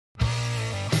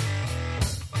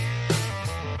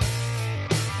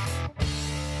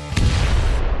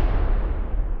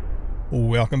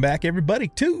Welcome back, everybody,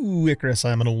 to Icarus.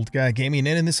 I'm an old guy gaming,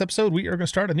 and in this episode, we are going to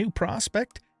start a new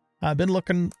prospect. I've been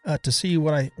looking to see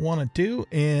what I want to do,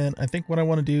 and I think what I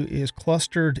want to do is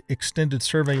clustered extended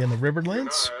survey in the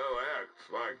Riverlands. Denial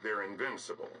acts like they're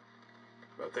invincible,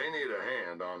 but they need a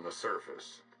hand on the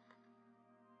surface.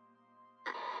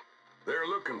 They're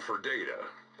looking for data,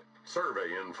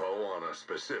 survey info on a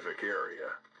specific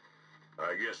area.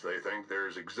 I guess they think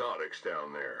there's exotics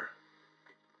down there,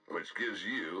 which gives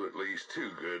you at least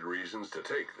 2 good reasons to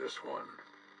take this one.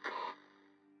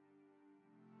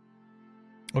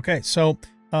 Okay, so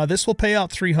this will pay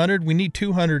out 300. We need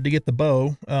 200 to get the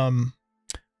bow, and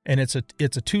it's a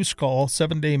 2-skull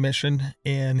 7-day mission,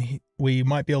 and we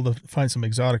might be able to find some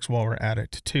exotics while we're at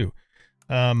it too.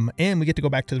 And we get to go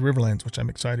back to the Riverlands, which I'm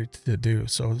excited to do.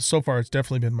 So far, it's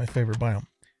definitely been my favorite biome.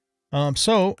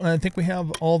 So I think we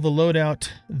have all the loadout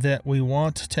that we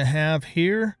want to have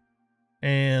here.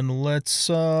 And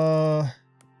let's rock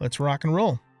and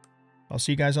roll. I'll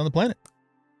see you guys on the planet.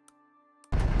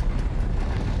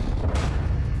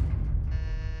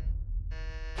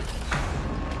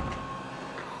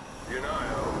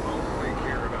 Denial only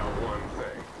care about one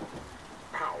thing: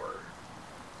 power.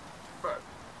 But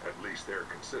at least they're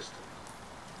consistent.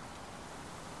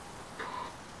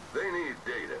 They need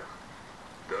data.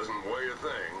 Doesn't weigh a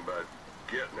thing, but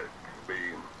getting it can be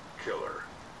killer.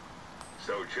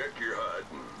 So check your HUD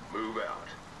and move out,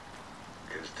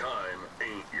 because time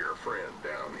ain't your friend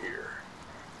down here.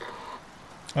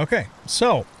 Okay,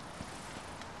 so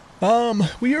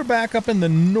we are back up in the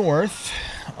north,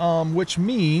 which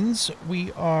means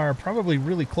we are probably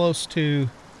really close to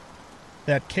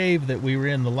that cave that we were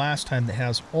in the last time that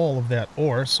has all of that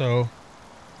ore. So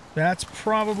that's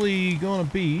probably going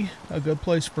to be a good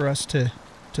place for us to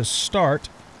start.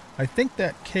 I think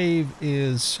that cave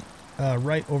is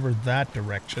right over that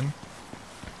direction,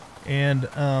 and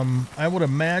I would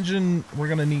imagine we're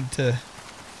going to need to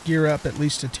gear up at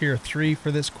least to tier 3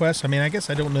 for this quest. I mean, I guess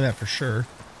I don't know that for sure,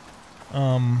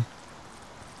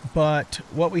 but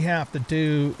what we have to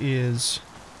do is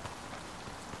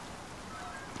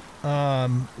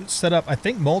set up, I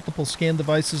think, multiple scan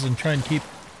devices and try and keep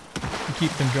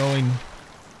them going,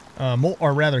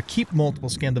 or rather keep multiple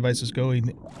scan devices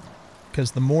going,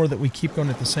 because the more that we keep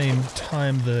going at the same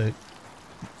time, the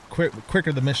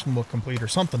quicker the mission will complete, or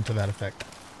something to that effect.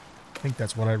 I think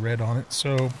that's what I read on it.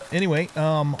 So anyway,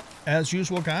 as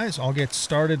usual, guys, I'll get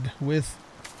started with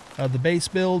the base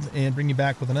build and bring you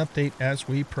back with an update as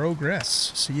we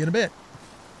progress. See you in a bit.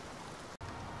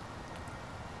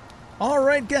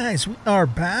 Alright, guys, we are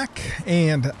back,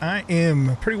 and I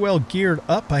am pretty well geared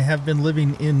up. I have been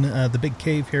living in the big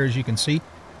cave here, as you can see.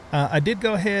 I did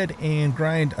go ahead and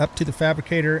grind up to the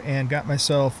fabricator and got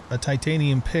myself a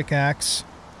titanium pickaxe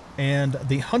and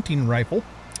the hunting rifle.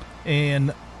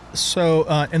 And so,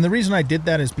 and the reason I did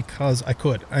that is because I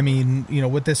could. I mean, you know,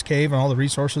 with this cave and all the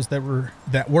resources that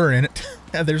were in it,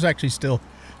 there's actually still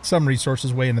some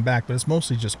resources way in the back, but it's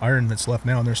mostly just iron that's left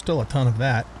now, and there's still a ton of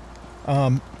that.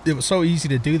 It was so easy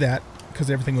to do that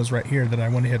because everything was right here that I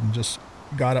went ahead and just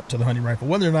got up to the hunting rifle.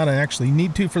 Whether or not I actually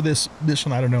need to for this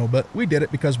mission, I don't know, but we did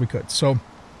it because we could. So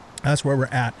that's where we're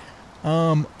at.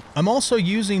 I'm also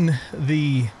using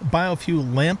the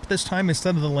biofuel lamp this time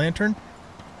instead of the lantern.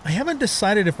 I haven't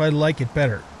decided if I like it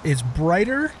better. It's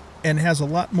brighter and has a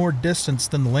lot more distance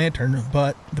than the lantern,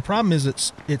 but the problem is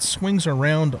it swings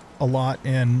around a lot,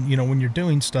 and you know, when you're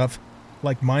doing stuff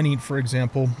like mining, for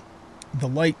example, the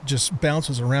light just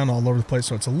bounces around all over the place,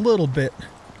 so it's a little bit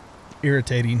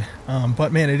irritating.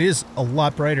 But man, it is a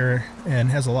lot brighter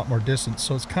and has a lot more distance,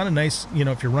 so it's kind of nice, you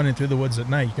know, if you're running through the woods at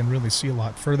night, you can really see a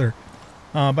lot further.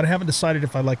 But I haven't decided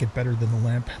if I like it better than the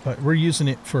lamp, but we're using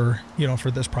it for, you know,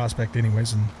 for this prospect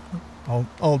anyways, and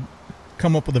I'll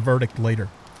come up with a verdict later.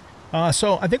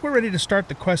 So I think we're ready to start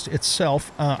the quest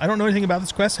itself. I don't know anything about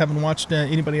this quest, haven't watched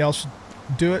anybody else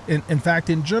do it. In fact,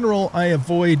 in general, I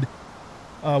avoid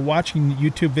watching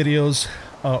YouTube videos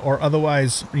or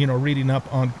otherwise, you know, reading up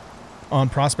on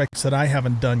prospects that I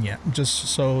haven't done yet, just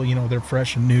so, you know, they're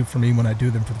fresh and new for me when I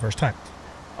do them for the first time.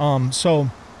 So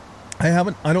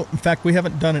in fact, we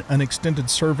haven't done an extended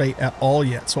survey at all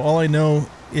yet. So all I know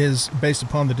is, based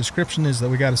upon the description, is that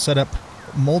we got to set up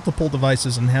multiple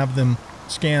devices and have them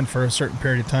scan for a certain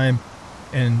period of time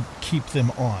and keep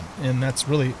them on. And that's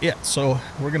really it. So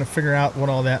we're going to figure out what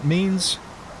all that means.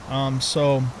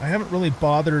 So I haven't really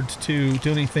bothered to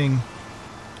do anything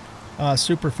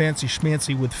super fancy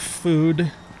schmancy with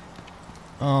food.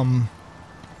 What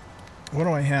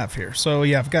do I have here? So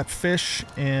yeah, I've got fish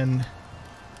and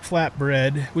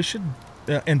flatbread. We should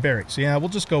and berries. Yeah, we'll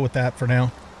just go with that for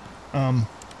now.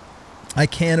 I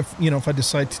can, if I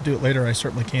decide to do it later, I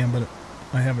certainly can, but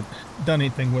I haven't done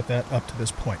anything with that up to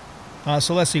this point.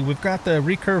 So let's see. We've got the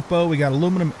recurve bow. We got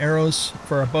aluminum arrows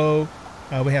for our bow.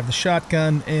 We have the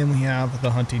shotgun, and we have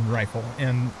the hunting rifle.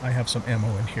 And I have some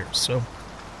ammo in here. So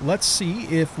let's see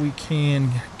if we can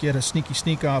get a sneaky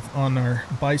sneak off on our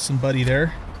bison buddy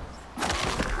there.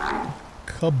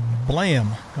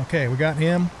 Kablam. Okay, we got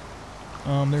him.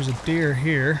 There's a deer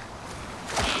here.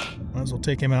 Might as well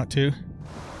take him out too.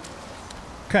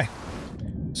 Okay.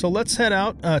 So let's head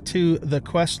out to the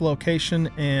quest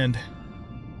location and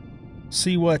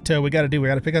see what we got to do. We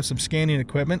got to pick up some scanning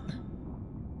equipment.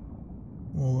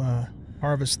 We'll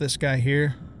harvest this guy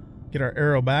here. Get our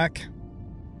arrow back.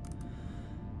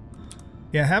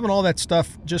 Yeah, having all that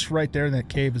stuff just right there in that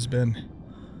cave has been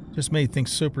just made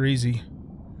things super easy.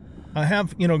 I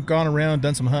have, you know, gone around,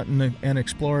 done some hunting and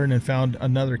exploring, and found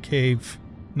another cave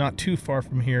not too far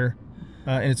from here,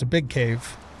 and it's a big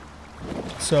cave.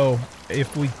 So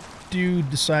if we do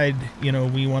decide, you know,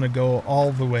 we want to go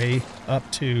all the way up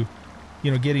to,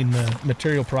 you know, getting the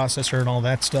material processor and all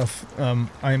that stuff,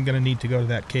 I am going to need to go to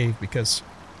that cave because,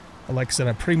 like I said,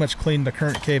 I pretty much cleaned the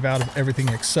current cave out of everything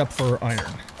except for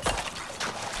iron.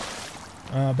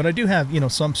 But I do have, you know,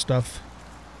 some stuff.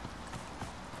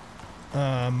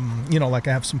 You know, like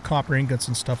I have some copper ingots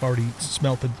and stuff already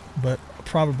smelted, but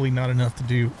probably not enough to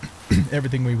do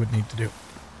everything we would need to do.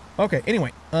 Okay,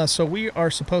 anyway, so we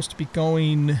are supposed to be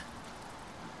going...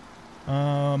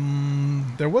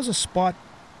 there was a spot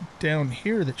down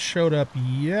here that showed up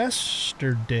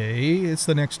yesterday. It's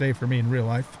the next day for me in real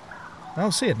life. I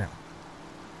don't see it now.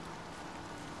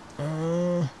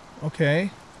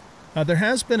 Okay. There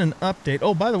has been an update.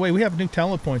 Oh, by the way, we have new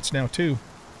talent points now, too.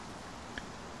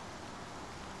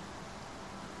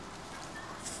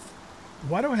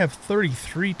 Why do I have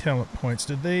 33 talent points?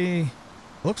 Did they...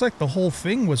 Looks like the whole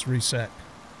thing was reset.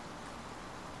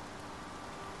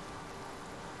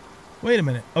 Wait a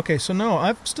minute. Okay, so no,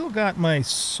 I've still got my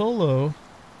solo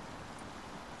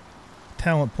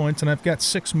talent points, and I've got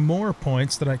 6 more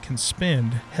points that I can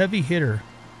spend. Heavy hitter.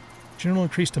 General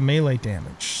increase to melee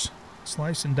damage.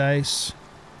 Slice and dice.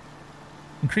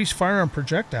 Increase firearm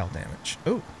projectile damage.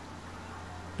 Oh,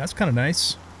 that's kind of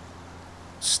nice.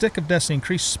 Stick of Destiny.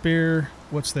 Increase spear.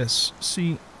 What's this?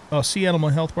 See animal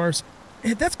health bars.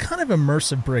 That's kind of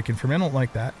immersive breaking for me. I don't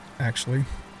like that, actually.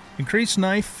 Increase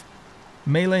knife,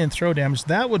 melee, and throw damage.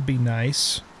 That would be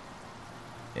nice.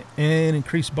 And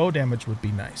increase bow damage would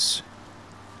be nice.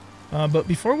 But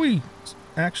before we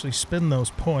actually spend those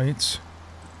points,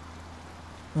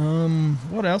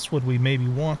 what else would we maybe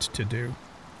want to do?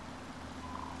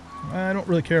 I don't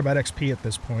really care about XP at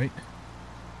this point.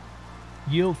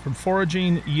 Yield from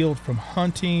foraging, yield from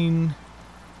hunting,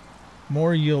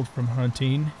 more yield from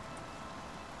hunting,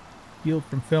 yield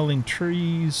from felling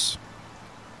trees,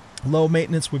 low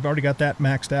maintenance, we've already got that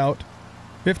maxed out.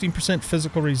 15%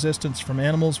 physical resistance from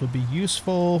animals would be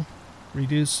useful.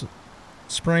 Reduce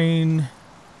spraying.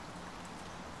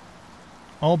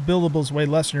 All buildables weigh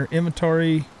less in your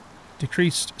inventory.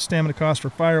 Decreased stamina cost for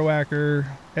Firewhacker.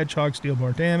 Hedgehogs deal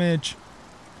more damage.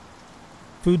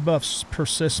 Food buffs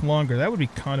persist longer. That would be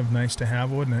kind of nice to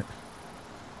have, wouldn't it?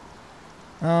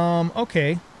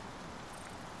 Okay.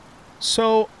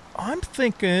 So, I'm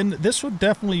thinking this would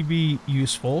definitely be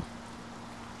useful.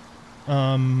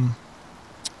 So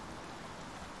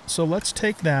let's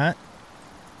take that.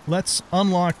 Let's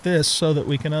unlock this so that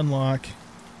we can unlock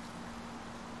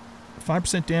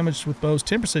 5% damage with bows,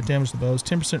 10% damage with bows,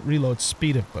 10% reload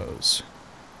speed of bows.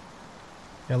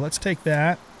 Yeah, let's take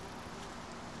that.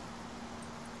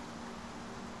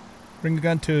 Bring the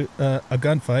gun to a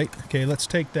gunfight. Okay, let's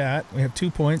take that. We have 2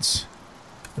 points.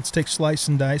 Let's take slice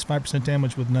and dice, 5%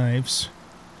 damage with knives.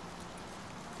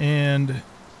 And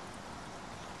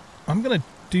I'm going to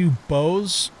do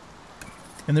bows.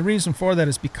 And the reason for that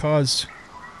is because,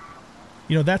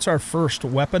 you know, that's our first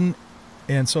weapon.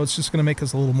 And so it's just going to make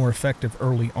us a little more effective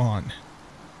early on.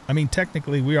 I mean,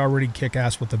 technically, we already kick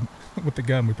ass with the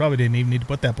gun. We probably didn't even need to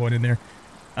put that point in there.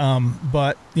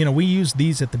 But, you know, we use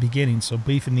these at the beginning, so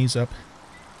beefing these up,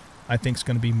 I think, is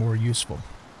going to be more useful.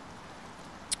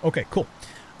 Okay, cool.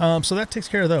 So that takes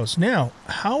care of those. Now,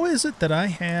 how is it that I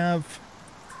have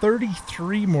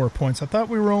 33 more points? I thought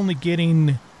we were only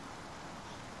getting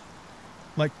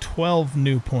like 12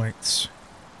 new points.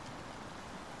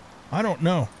 I don't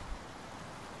know.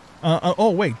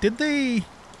 Oh, wait, did they...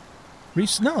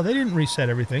 No, they didn't reset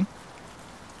everything.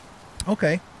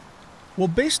 Okay. Well,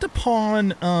 based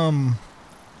upon... Oh,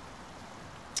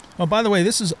 by the way,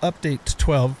 this is update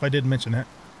 12, if I didn't mention that.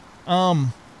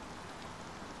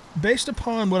 Based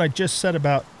upon what I just said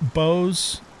about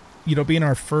bows, you know, being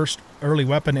our first early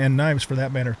weapon, and knives for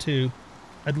that matter, too,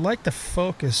 I'd like to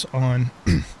focus on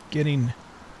getting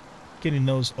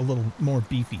those a little more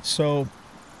beefy. So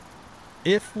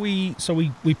if we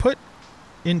put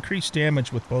increased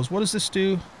damage with bows. What does this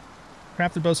do?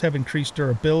 Crafted bows have increased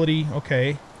durability.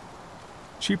 Okay.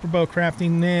 Cheaper bow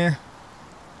crafting, nah.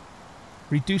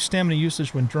 Reduced stamina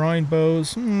usage when drawing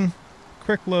bows.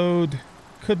 Quick load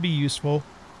could be useful.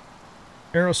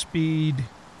 Arrow speed,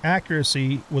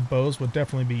 accuracy with bows would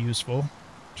definitely be useful.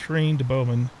 Trained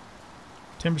bowman.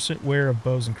 10% wear of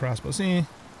bows and crossbows.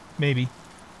 Maybe.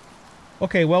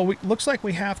 Okay, well, looks like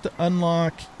we have to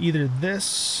unlock either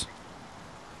this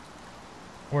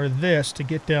or this to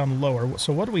get down lower.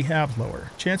 So what do we have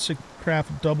lower? Chance to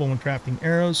craft double when crafting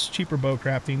arrows. Cheaper bow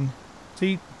crafting.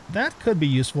 See, that could be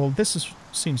useful.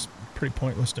 Seems pretty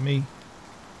pointless to me.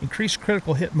 Increased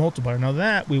critical hit multiplier. Now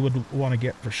that we would want to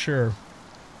get for sure.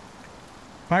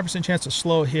 5% chance to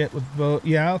slow hit with bow.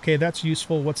 Yeah, okay, that's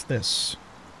useful. What's this?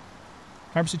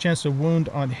 5% chance to wound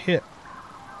on hit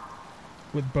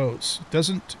with bows.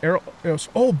 Doesn't arrows...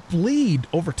 Oh, bleed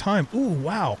over time. Ooh,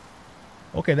 wow.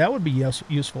 Okay, that would be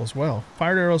useful as well.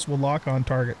 Fired arrows will lock on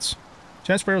targets.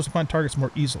 Chance for arrows to find targets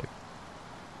more easily.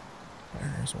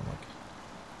 Fired arrows will lock.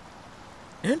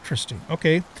 Interesting.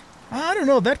 Okay. I don't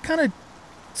know. That kind of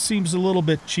seems a little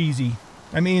bit cheesy.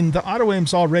 I mean, the auto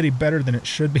aim's already better than it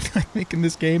should be, I think, in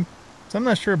this game. So I'm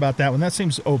not sure about that one. That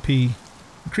seems OP.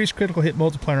 Increased critical hit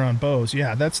multiplier on bows.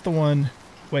 Yeah, that's the one.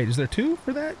 Wait, is there two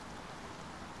for that?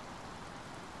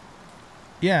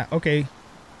 Yeah, okay.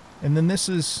 And then this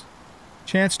is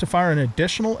chance to fire an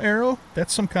additional arrow.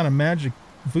 That's some kind of magic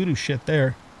voodoo shit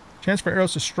there. Chance for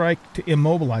arrows to strike to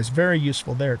immobilize. Very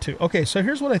useful there, too. Okay, so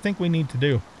here's what I think we need to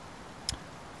do.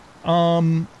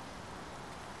 I'm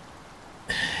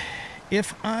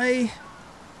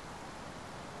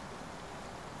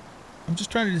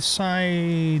just trying to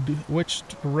decide which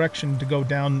direction to go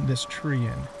down this tree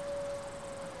in.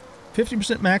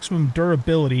 50% maximum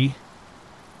durability.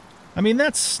 I mean,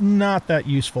 that's not that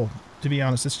useful, to be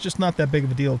honest. It's just not that big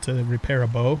of a deal to repair a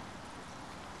bow.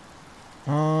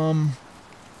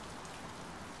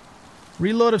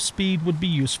 Reload of speed would be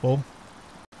useful.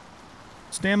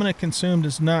 Stamina consumed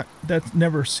is not... That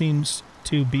never seems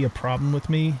to be a problem with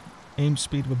me. Aim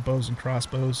speed with bows and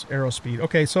crossbows. Arrow speed.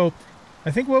 Okay, so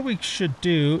I think what we should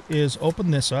do is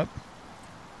open this up.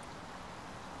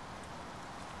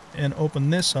 And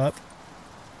open this up.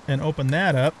 And open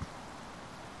that up.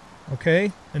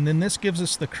 Okay, and then this gives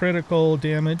us the critical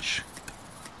damage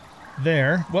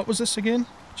there. What was this again?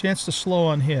 Chance to slow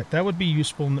on hit. That would be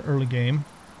useful in the early game.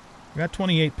 We got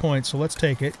 28 points, so let's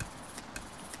take it.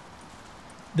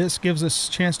 This gives us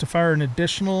a chance to fire an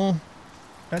additional...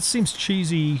 That seems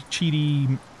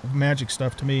cheaty magic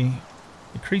stuff to me.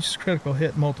 Increases critical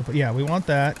hit multiple. Yeah, we want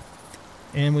that.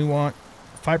 And we want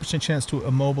 5% chance to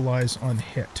immobilize on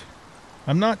hit.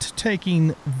 I'm not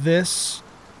taking this...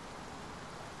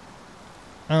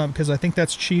 because I think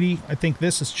that's cheaty. I think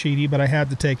this is cheaty, but I had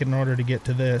to take it in order to get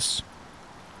to this.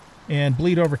 And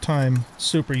bleed over time,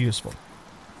 super useful.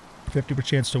 50%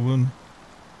 chance to wound,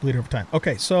 bleed over time.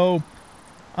 Okay, so,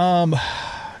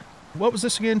 what was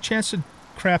this again? Chance to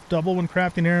craft double when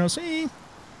crafting arrows. And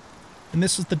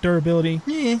this is the durability.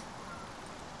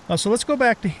 So let's go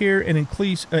back to here and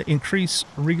increase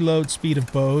reload speed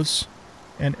of bows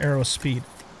and arrow speed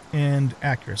and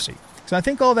accuracy. So I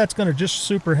think all that's going to just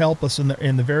super help us in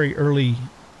the very early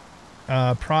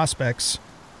prospects,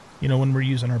 you know, when we're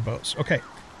using our bows. Okay,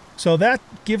 so that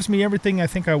gives me everything I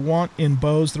think I want in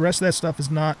bows. The rest of that stuff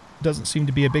doesn't seem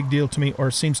to be a big deal to me,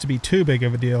 or seems to be too big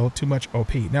of a deal, too much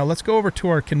OP. Now let's go over to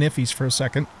our Kniffies for a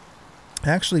second.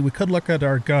 Actually, we could look at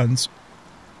our guns.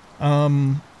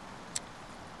 5%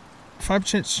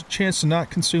 chance to not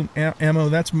consume ammo.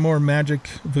 That's more magic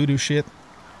voodoo shit.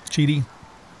 Cheaty.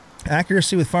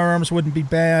 Accuracy with firearms wouldn't be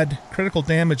bad. Critical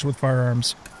damage with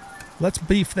firearms. Let's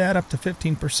beef that up to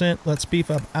 15%. Let's beef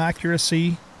up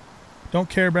accuracy. Don't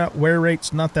care about wear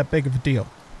rates. Not that big of a deal.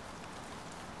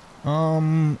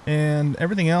 And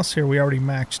everything else here we already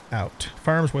maxed out.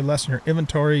 Firearms weigh less in your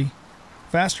inventory.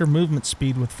 Faster movement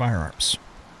speed with firearms.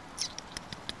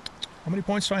 How many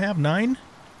points do I have? 9?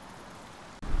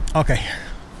 Okay.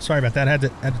 Sorry about that. I had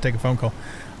to take a phone call.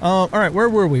 All right, where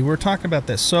were we? We were talking about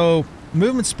this. So,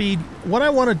 movement speed. What I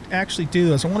want to actually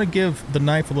do is I want to give the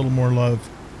knife a little more love.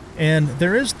 And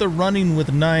there is the running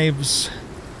with knives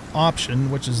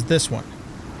option, which is this one.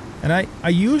 And I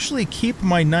usually keep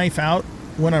my knife out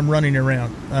when I'm running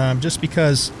around, just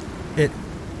because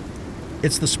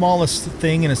it's the smallest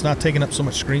thing and it's not taking up so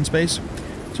much screen space.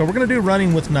 So we're going to do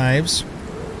running with knives.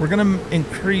 We're going to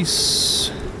increase...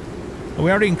 We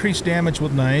already increased damage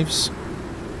with knives.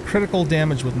 Critical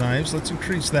damage with knives. Let's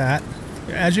increase that.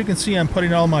 As you can see, I'm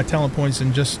putting all my talent points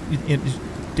in just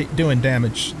doing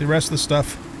damage. The rest of the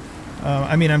stuff,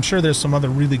 I mean, I'm sure there's some other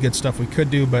really good stuff we could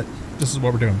do, but this is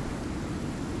what we're doing.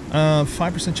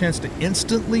 5% chance to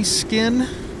instantly skin.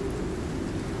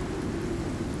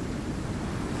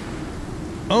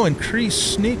 Oh, increase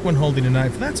sneak when holding a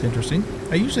knife. That's interesting.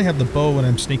 I usually have the bow when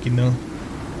I'm sneaking, though.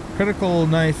 Critical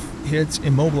knife hits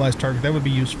immobilized target. That would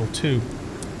be useful, too.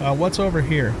 What's over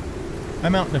here?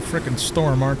 I'm out in a frickin'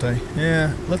 storm, aren't I?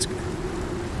 Yeah, let's...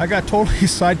 I got totally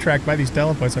sidetracked by these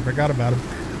talent points. I forgot about them.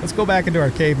 Let's go back into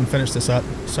our cave and finish this up.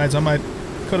 Besides,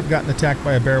 could have gotten attacked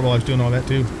by a bear while I was doing all that,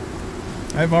 too.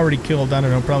 I've already killed, I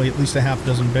don't know, probably at least a half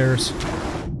dozen bears.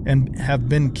 And have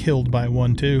been killed by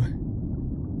one, too.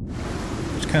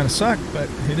 Which kind of sucked, but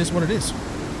it is what it is.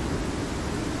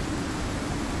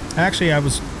 Actually,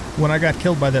 when I got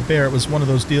killed by that bear, it was one of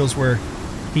those deals where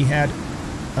he had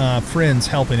friends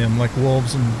helping him, like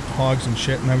wolves and hogs and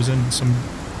shit, and I was in some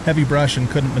heavy brush and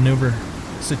couldn't maneuver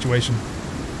situation.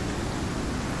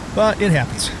 But it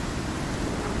happens.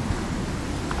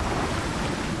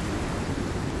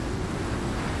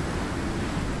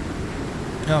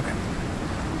 Okay.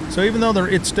 So even though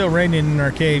it's still raining in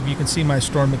our cave, you can see my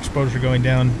storm exposure going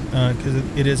down because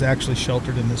it is actually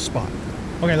sheltered in this spot.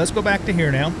 Okay, let's go back to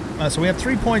here now. So we have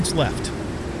 3 points left.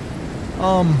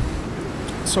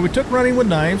 So we took running with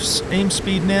knives, aim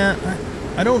speed. Nah,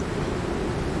 I don't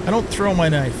throw my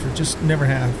knife, or just never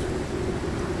have.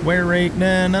 Wear rate,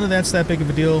 nah, none of that's that big of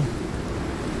a deal.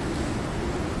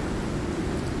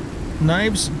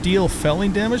 Knives deal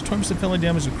felling damage, 20% felling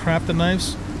damage to crafted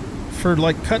knives. For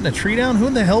like cutting a tree down, who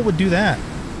in the hell would do that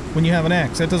when you have an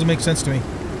axe? That doesn't make sense to me.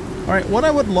 Alright, what I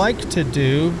would like to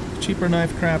do, cheaper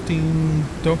knife crafting,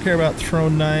 don't care about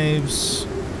thrown knives.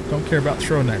 Don't care about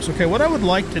throw knives. Okay, what I would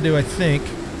like to do, I think,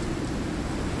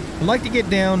 I'd like to get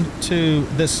down to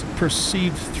this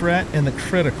perceived threat and the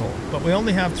critical, but we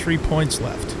only have 3 points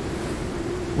left.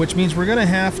 Which means we're going to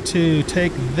have to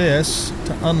take this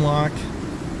to unlock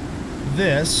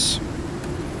this.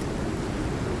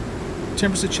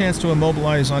 10% chance to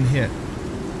immobilize on hit.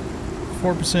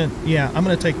 4%, yeah, I'm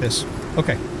going to take this.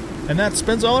 Okay, and that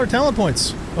spends all our talent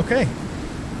points. Okay,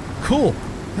 cool.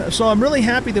 So I'm really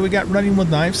happy that we got running with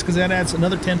knives, because that adds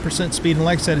another 10% speed. And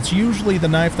like I said, it's usually the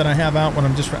knife that I have out when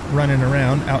I'm just running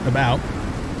around, out and about.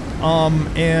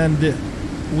 And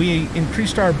we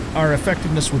increased our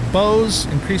effectiveness with bows,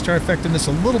 increased our effectiveness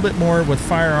a little bit more with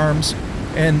firearms,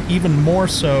 and even more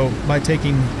so by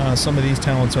taking some of these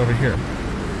talents over here.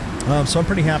 So I'm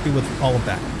pretty happy with all of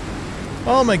that.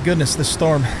 Oh my goodness, this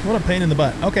storm. What a pain in the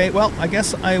butt. Okay, well, I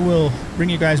guess I will bring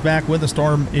you guys back when the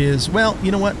storm is... Well,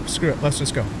 you know what? Screw it. Let's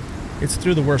just go. It's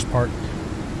through the worst part.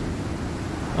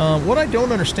 What I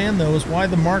don't understand, though, is why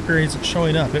the marker isn't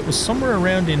showing up. It was somewhere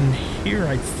around in here,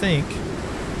 I think.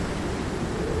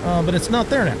 But it's not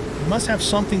there now. It must have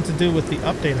something to do with the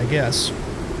update, I guess.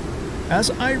 As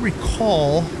I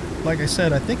recall, like I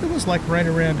said, I think it was like right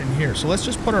around in here. So let's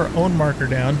just put our own marker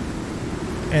down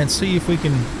and see if we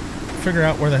can figure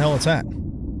out where the hell it's at.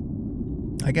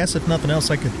 I guess if nothing else,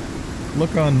 I could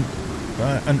look on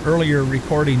an earlier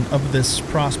recording of this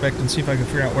prospect and see if I can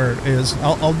figure out where it is.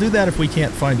 I'll do that if we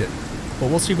can't find it, but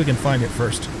we'll see if we can find it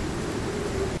first.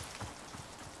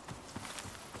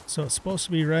 So it's supposed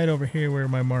to be right over here where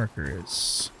my marker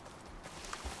is.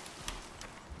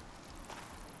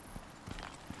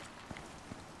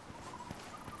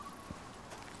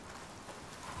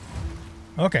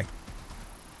 Okay.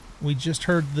 We just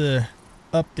heard the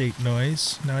update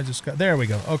noise. Now I just got... There we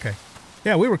go. Okay.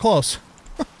 Yeah, we were close.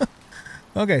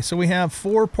 Okay, so we have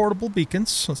 4 portable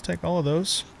beacons. Let's take all of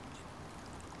those.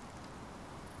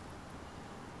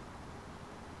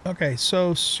 Okay,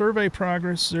 so survey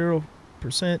progress 0%.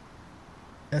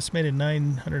 Estimated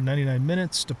 999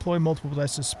 minutes. Deploy multiple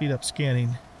devices to speed up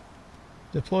scanning.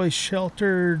 Deploy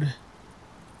sheltered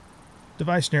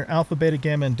device near Alpha, Beta,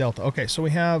 Gamma, and Delta. Okay, so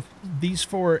we have these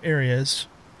 4 areas.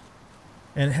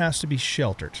 And it has to be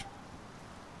sheltered.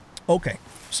 Okay,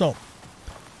 so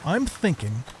I'm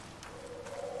thinking...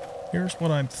 Here's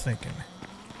what I'm thinking.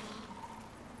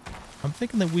 I'm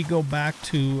thinking that we go back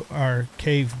to our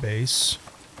cave base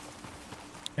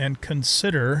and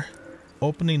consider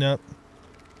opening up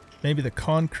maybe the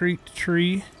concrete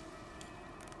tree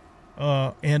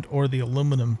and or the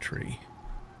aluminum tree.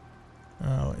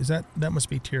 That must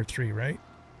be tier 3, right?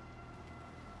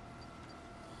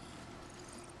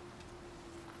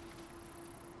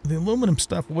 The aluminum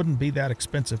stuff wouldn't be that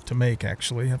expensive to make,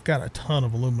 actually. I've got a ton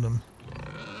of aluminum.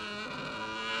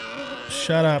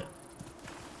 Shut up.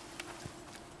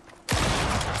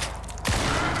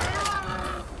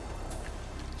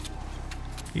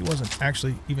 He wasn't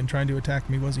actually even trying to attack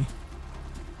me, was he?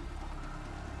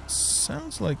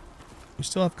 Sounds like we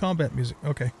still have combat music.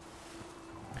 Okay.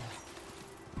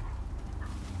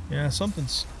 Yeah,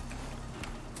 something's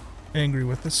angry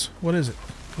with us. What is it?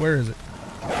 Where is it?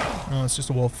 Oh, it's just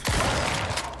a wolf.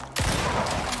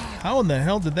 How in the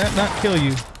hell did that not kill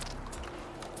you?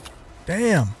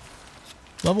 Damn.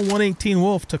 Level 118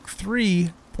 wolf took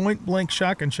 3 point-blank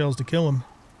shotgun shells to kill him.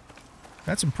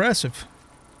 That's impressive.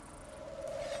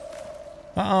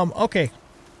 Okay.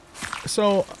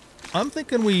 So, I'm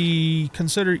thinking we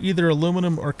consider either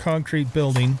aluminum or concrete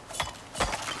building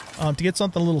to get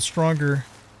something a little stronger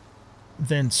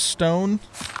than stone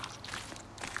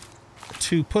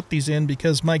to put these in,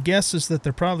 because my guess is that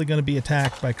they're probably going to be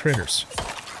attacked by critters.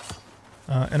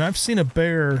 And I've seen a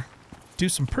bear do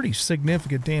some pretty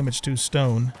significant damage to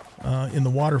stone in the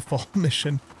waterfall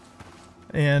mission.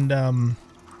 And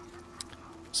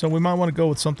so we might want to go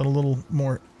with something a little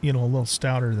more, you know, a little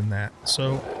stouter than that.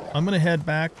 So I'm going to head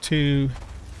back to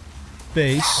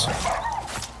base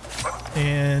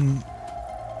and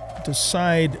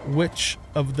decide which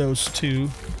of those two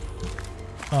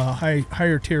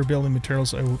higher tier building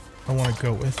materials I want to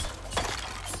go with.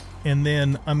 And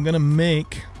then I'm going to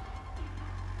make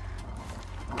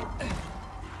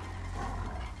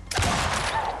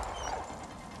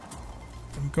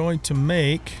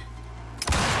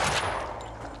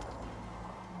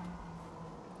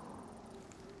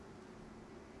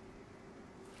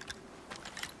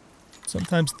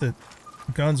sometimes the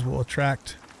guns will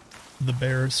attract the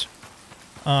bears.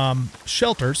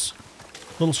 Shelters,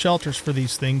 little shelters for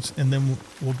these things, and then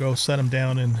we'll go set them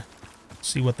down and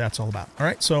see what that's all about. All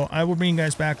right, so I will bring you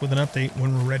guys back with an update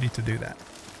when we're ready to do that.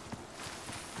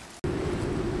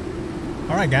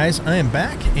 All right, guys, I am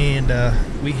back, and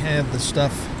we have the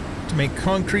stuff to make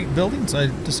concrete buildings. I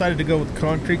decided to go with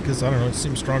concrete because, I don't know, it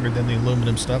seems stronger than the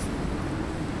aluminum stuff.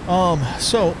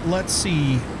 So let's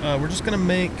see. We're just going to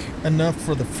make enough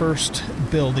for the first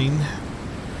building,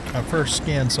 first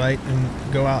scan site,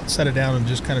 and go out, set it down, and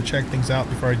just kind of check things out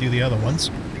before I do the other ones.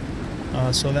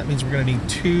 So that means we're going to need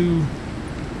 2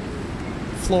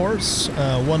 floors,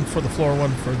 one for the floor,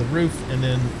 one for the roof, and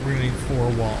then we're going to need 4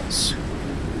 walls.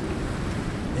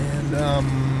 And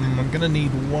I'm going to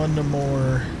need 1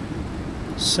 more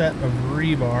set of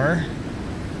rebar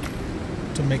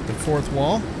to make the 4th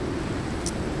wall.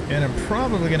 And I'm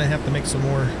probably going to have to make some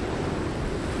more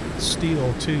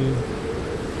steel too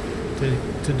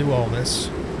to do all this.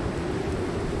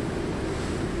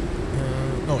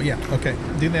 Oh yeah, okay,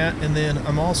 do that. And then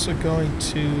I'm also going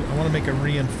to, I want to make a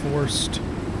reinforced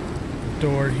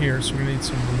door here, so we're going to need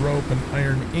some rope and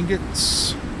iron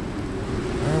ingots.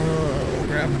 We'll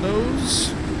grab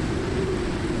those.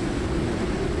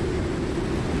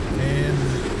 And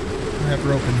I have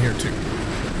rope in here too.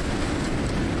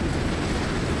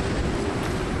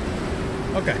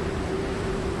 Okay.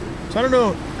 So I don't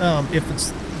know if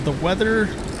it's the weather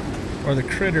or the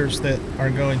critters that are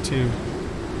going to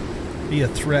be a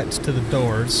threat to the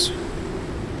doors.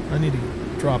 I need to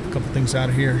drop a couple things out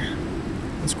of here.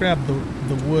 Let's grab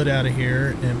the wood out of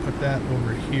here and put that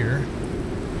over here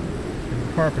in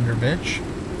the carpenter bench.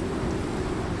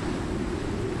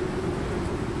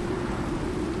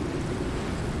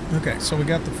 Okay, so we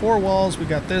got the 4 walls, we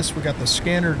got this, we got the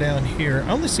scanner down here.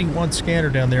 I only see 1 scanner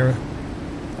down there.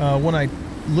 When I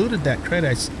looted that crate,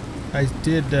 I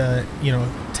did, you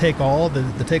know, take all,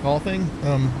 the take all thing,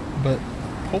 but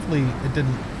hopefully it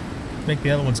didn't make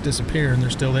the other ones disappear and they're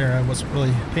still there. I wasn't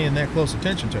really paying that close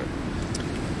attention to it.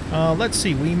 Let's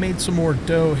see, we made some more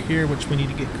dough here, which we need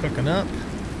to get cooking up.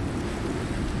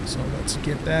 So let's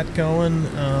get that going.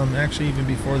 Actually, even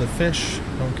before the fish,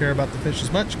 don't care about the fish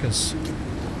as much because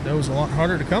dough is a lot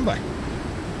harder to come by.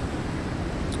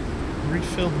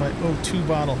 Refilled my O2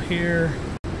 bottle here.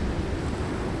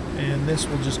 And this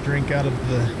will just drink out of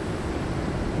the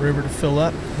river to fill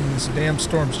up. And this damn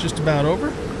storm's just about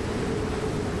over.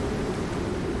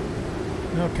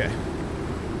 Okay.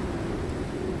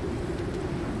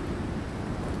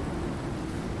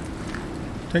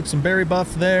 Take some berry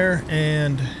buff there,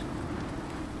 and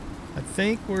I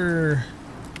think we're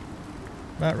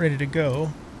about ready to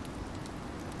go.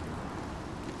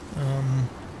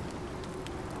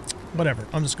 Whatever,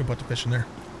 I'm just gonna put the fish in there.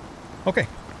 Okay,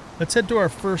 let's head to our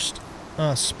first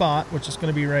spot, which is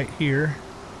gonna be right here.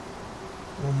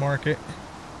 We'll mark it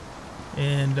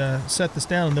and set this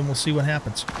down, and then we'll see what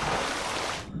happens.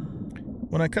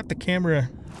 When I cut the camera,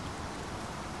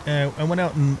 I went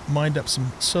out and mined up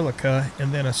some silica,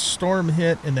 and then a storm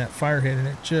hit and that fire hit, and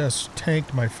it just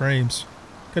tanked my frames.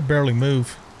 Could barely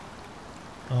move.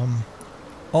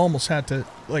 Almost had to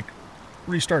like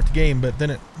restart the game, but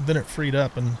then it freed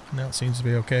up, and now it seems to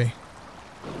be okay.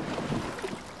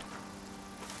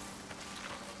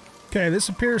 Okay, this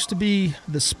appears to be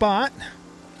the spot.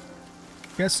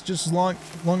 Guess just as long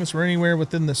as we're anywhere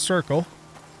within the circle.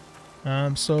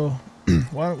 So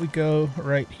why don't we go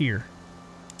right here?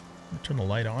 Turn the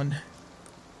light on.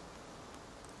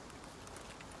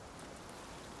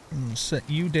 And set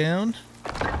you down.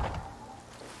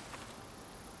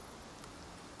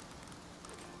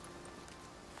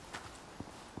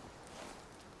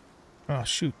 Oh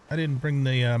shoot! I didn't bring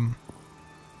the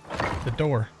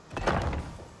door.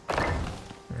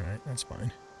 All right, that's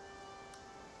fine.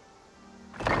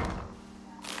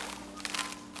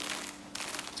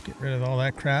 Let's get rid of all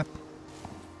that crap.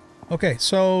 Okay,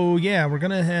 so yeah, we're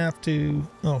gonna have to.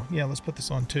 Oh yeah, let's put this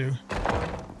on too.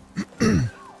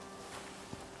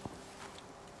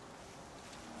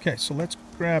 Okay, so let's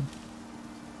grab.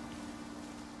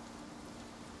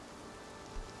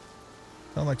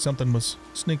 Felt like something was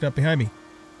sneaking up behind me.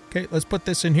 Okay, let's put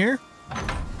this in here.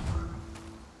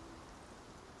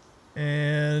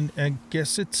 And I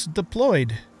guess it's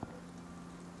deployed.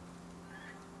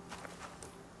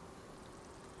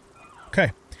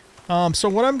 Okay. So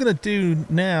what I'm going to do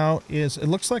now is, it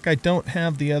looks like I don't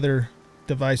have the other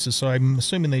devices, so I'm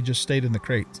assuming they just stayed in the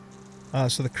crates.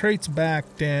 So the crate's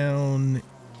back down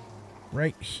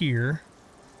right here.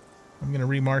 I'm going to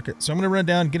remark it. So I'm going to run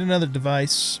down and get another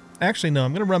device. Actually, no,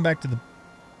 I'm going to run back to the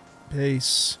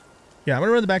base. Yeah, I'm going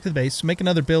to run back to the base, make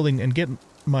another building, and get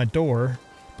my door.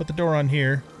 Put the door on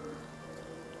here.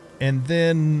 And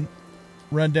then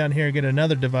run down here, get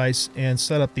another device, and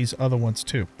set up these other ones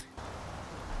too.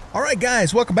 Alright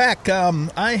guys, welcome back.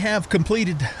 I have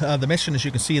completed the mission, as you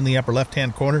can see in the upper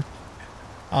left-hand corner.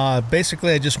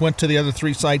 Basically, I just went to the other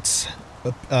 3 sites,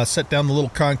 set down the little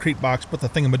concrete box, put the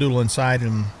thingamadoodle inside,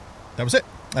 and that was it.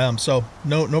 So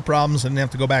no problems. I didn't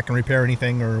have to go back and repair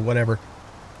anything or whatever.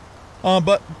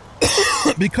 But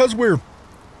because we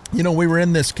were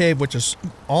in this cave, which is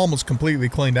almost completely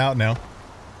cleaned out now,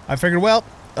 I figured, well,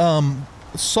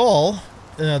 Saul,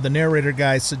 the narrator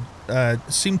guy,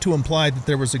 seemed to imply that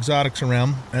there was exotics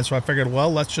around, and so I figured,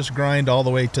 well, let's just grind all the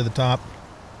way to the top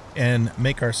and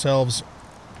make ourselves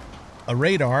a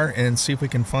radar and see if we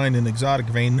can find an exotic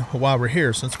vein while we're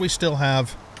here, since we still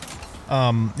have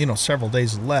several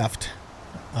days left,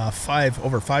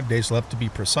 over 5 days left to be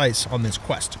precise on this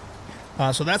quest.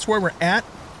 So that's where we're at.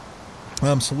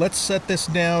 So let's set this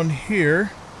down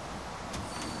here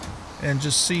and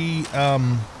just see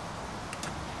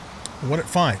what it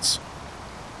finds.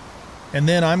 And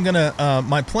then I'm gonna,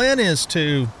 my plan is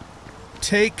to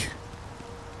take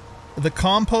the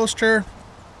composter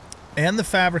and the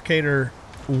fabricator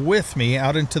with me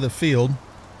out into the field,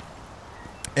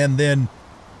 and then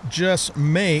just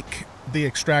make the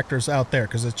extractors out there,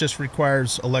 because it just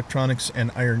requires electronics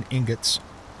and iron ingots,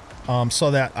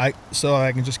 so that I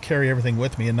can just carry everything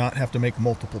with me and not have to make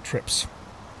multiple trips.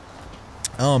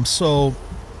 So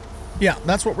yeah,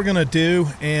 that's what we're gonna do,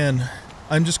 and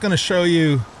I'm just gonna show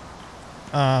you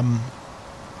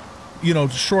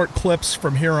short clips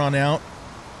from here on out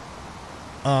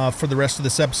for the rest of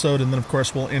this episode, and then of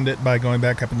course we'll end it by going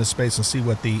back up into space and see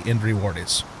what the end reward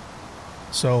is.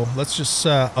 So let's just,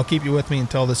 I'll keep you with me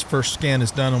until this first scan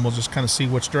is done, and we'll just kind of see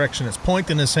which direction it's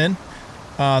pointing us in.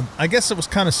 I guess it was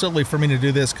kind of silly for me to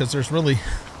do this, because there's really,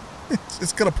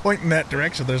 it's going to point in that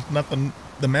direction. There's nothing,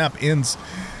 the map ends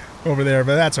over there,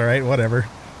 but that's alright, whatever.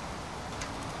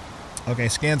 Okay,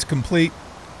 scan's complete.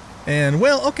 And,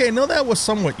 well, okay, no, that was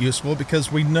somewhat useful, because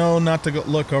we know not to go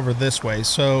look over this way.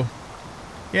 So,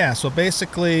 yeah, so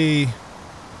basically,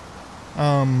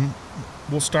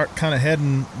 we'll start kind of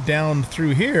heading down through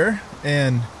here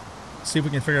and see if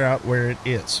we can figure out where it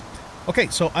is. Okay,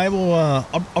 so I will,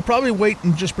 I'll probably wait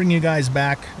and just bring you guys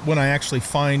back when I actually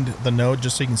find the node,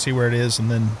 just so you can see where it is,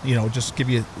 and then, just give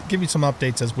you some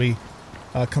updates as we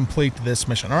complete this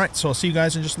mission. All right, so I'll see you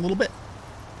guys in just a little bit.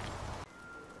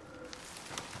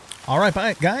 All right,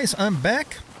 bye, guys, I'm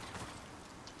back.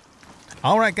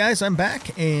 All right, guys, I'm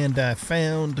back, and I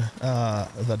found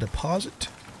the deposit.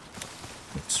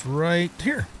 It's right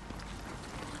here.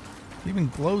 It even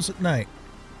glows at night.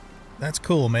 That's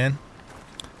cool, man.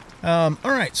 All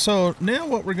right, so now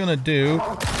what we're going to do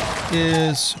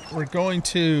is we're going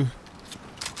to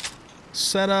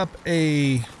set up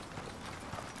a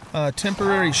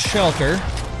temporary shelter,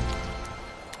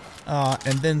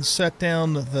 and then set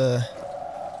down the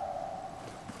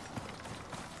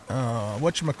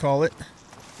whatchamacallit.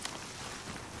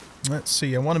 Let's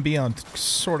see, I want to be on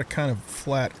sort of kind of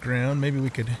flat ground. Maybe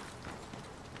we could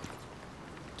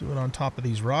do it on top of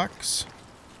these rocks.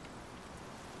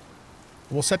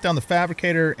 We'll set down the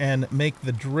fabricator and make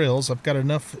the drills. I've got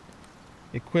enough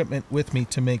equipment with me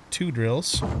to make 2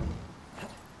 drills.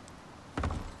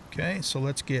 Okay, so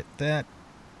let's get that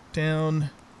down.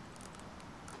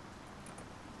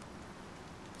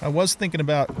 I was thinking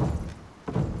about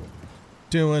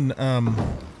doing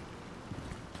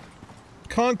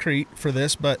concrete for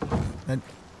this, but I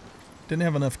didn't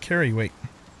have enough carry weight.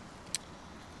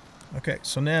 Okay,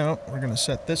 so now we're going to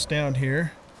set this down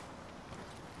here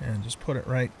and just put it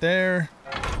right there.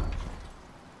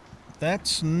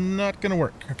 That's not going to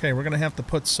work. Okay, we're going to have to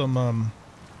put some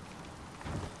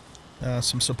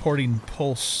supporting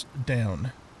posts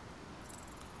down.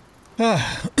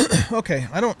 Okay,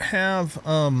 I don't have,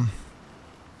 I'm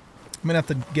going to have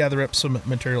to gather up some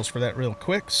materials for that real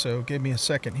quick, so give me a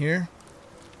second here.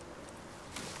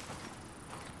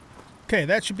 Okay,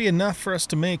 that should be enough for us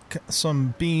to make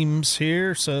some beams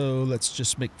here, so let's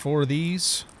just make 4 of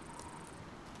these.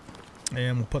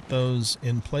 And we'll put those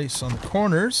in place on the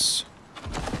corners.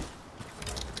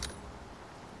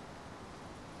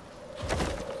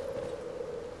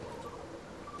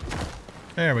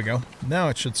 There we go. Now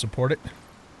it should support it.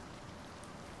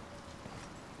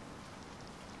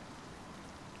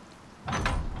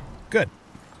 Good.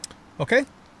 Okay.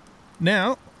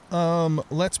 Now,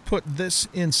 let's put this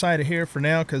inside of here for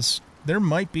now, because there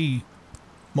might be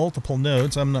multiple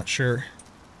nodes. I'm not sure.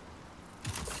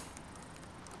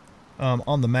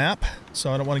 On the map,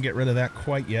 so I don't want to get rid of that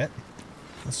quite yet.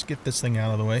 Let's get this thing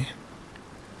out of the way.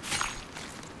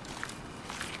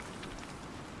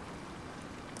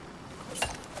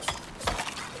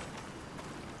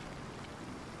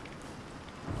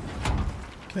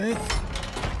 Okay,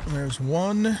 there's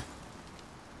 1.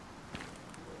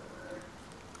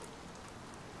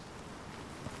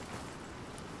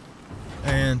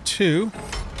 And 2.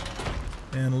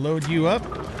 And load you up.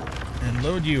 And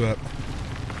load you up.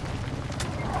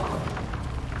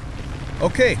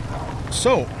 Okay,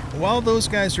 so while those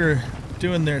guys are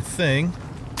doing their thing,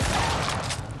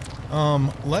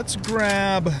 let's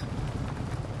grab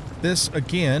this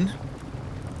again.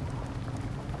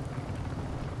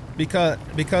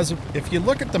 Because if you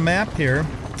look at the map here,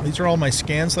 these are all my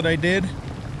scans that I did.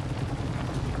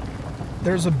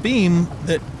 There's a beam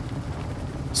that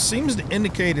seems to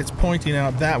indicate it's pointing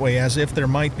out that way, as if there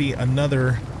might be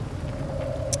another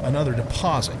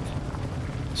deposit.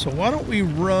 So why don't we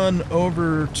run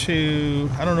over to,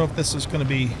 I don't know if this is going to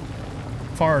be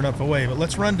far enough away, but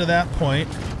let's run to that point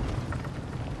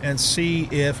and see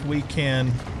if we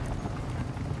can,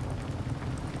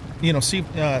 you know,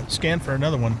 scan for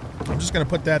another one. I'm just going to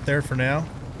put that there for now.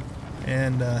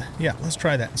 And yeah, let's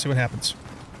try that and see what happens.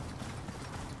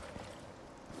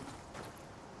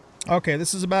 Okay,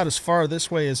 this is about as far this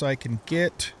way as I can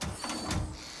get.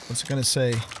 What's it going to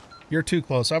say? You're too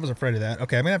close. I was afraid of that.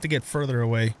 Okay, I'm going to have to get further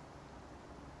away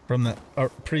from the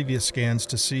previous scans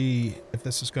to see if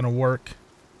this is going to work.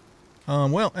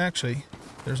 Well, actually,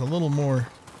 there's a little more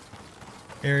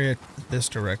area this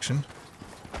direction.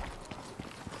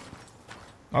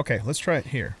 Okay, let's try it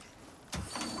here.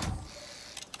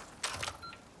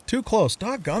 Too close.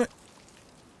 Doggone it.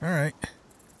 Alright.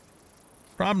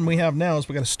 Problem we have now is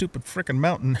we got a stupid frickin'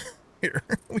 mountain here.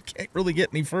 We can't really get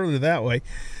any further that way.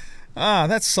 Ah,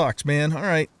 that sucks, man.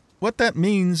 Alright. What that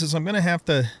means is I'm going to have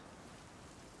to...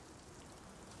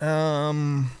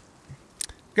 I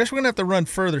guess we're going to have to run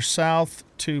further south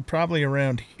to probably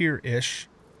around here-ish.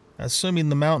 Assuming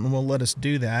the mountain will let us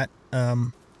do that.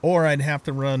 Or I'd have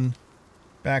to run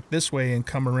back this way and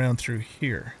come around through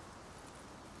here.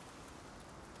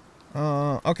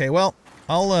 Okay, well,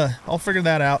 I'll figure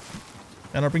that out.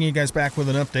 And I'll bring you guys back with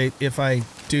an update if I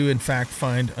do, in fact,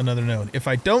 find another node. If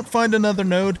I don't find another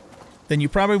node, then you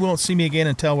probably won't see me again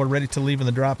until we're ready to leave in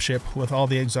the dropship with all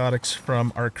the exotics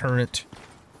from our current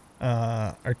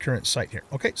site here.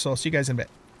 Okay, so I'll see you guys in a bit.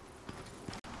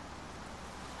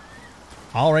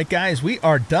 All right, guys, we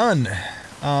are done.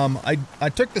 I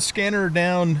took the scanner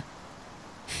down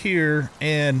here,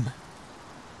 and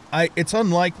it's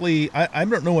unlikely. I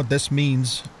don't know what this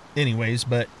means, anyways,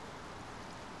 but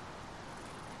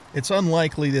it's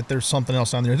unlikely that there's something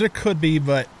else on there. There could be,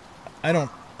 but I don't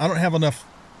have enough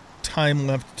time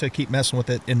left to keep messing with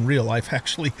it in real life,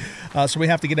 actually. So we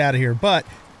have to get out of here. But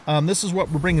this is what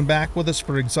we're bringing back with us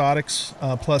for exotics,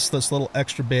 plus this little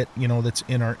extra bit, you know, that's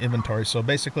in our inventory. So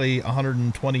basically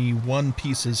 121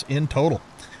 pieces in total.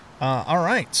 All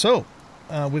right, so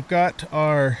we've got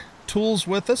our tools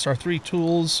with us, our 3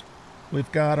 tools.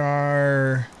 We've got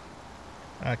our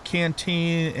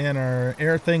canteen and our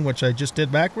air thing, which I just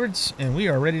did backwards, and we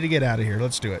are ready to get out of here.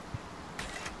 Let's do it.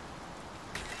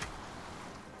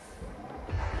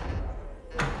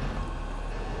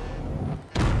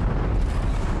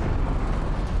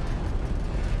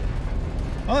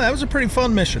 Oh, that was a pretty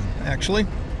fun mission, actually.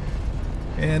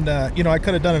 And, you know, I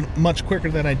could have done it much quicker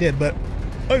than I did, but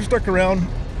I stuck around,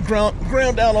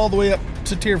 ground out all the way up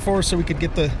to tier 4 so we could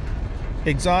get the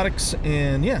exotics,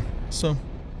 and yeah, so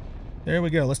there we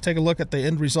go. Let's take a look at the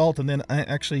end result, and then I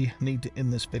actually need to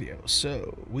end this video.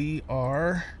 So we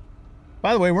are,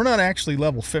 by the way, we're not actually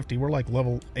level 50. We're like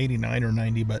level 89 or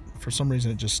 90, but for some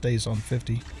reason it just stays on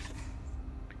 50.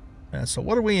 So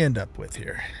what do we end up with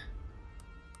here?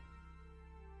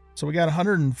 So we got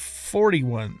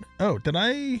 141. Oh, did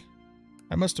I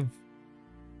must have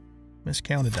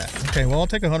miscounted that. Okay, well, I'll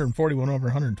take 141 over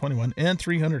 121 and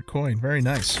 300 coin. Very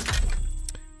nice.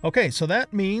 Okay, so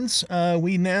that means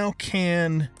we now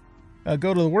can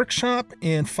go to the workshop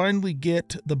and finally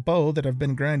get the bow that I've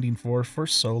been grinding for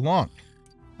so long.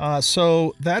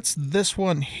 So that's this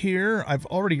one here. I've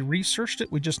already researched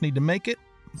it. We just need to make it.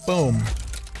 Boom.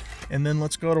 And then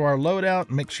let's go to our loadout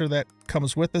and make sure that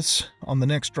comes with us on the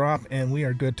next drop, and we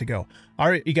are good to go. All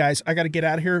right, you guys, I got to get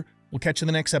out of here. We'll catch you in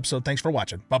the next episode. Thanks for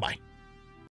watching. Bye-bye.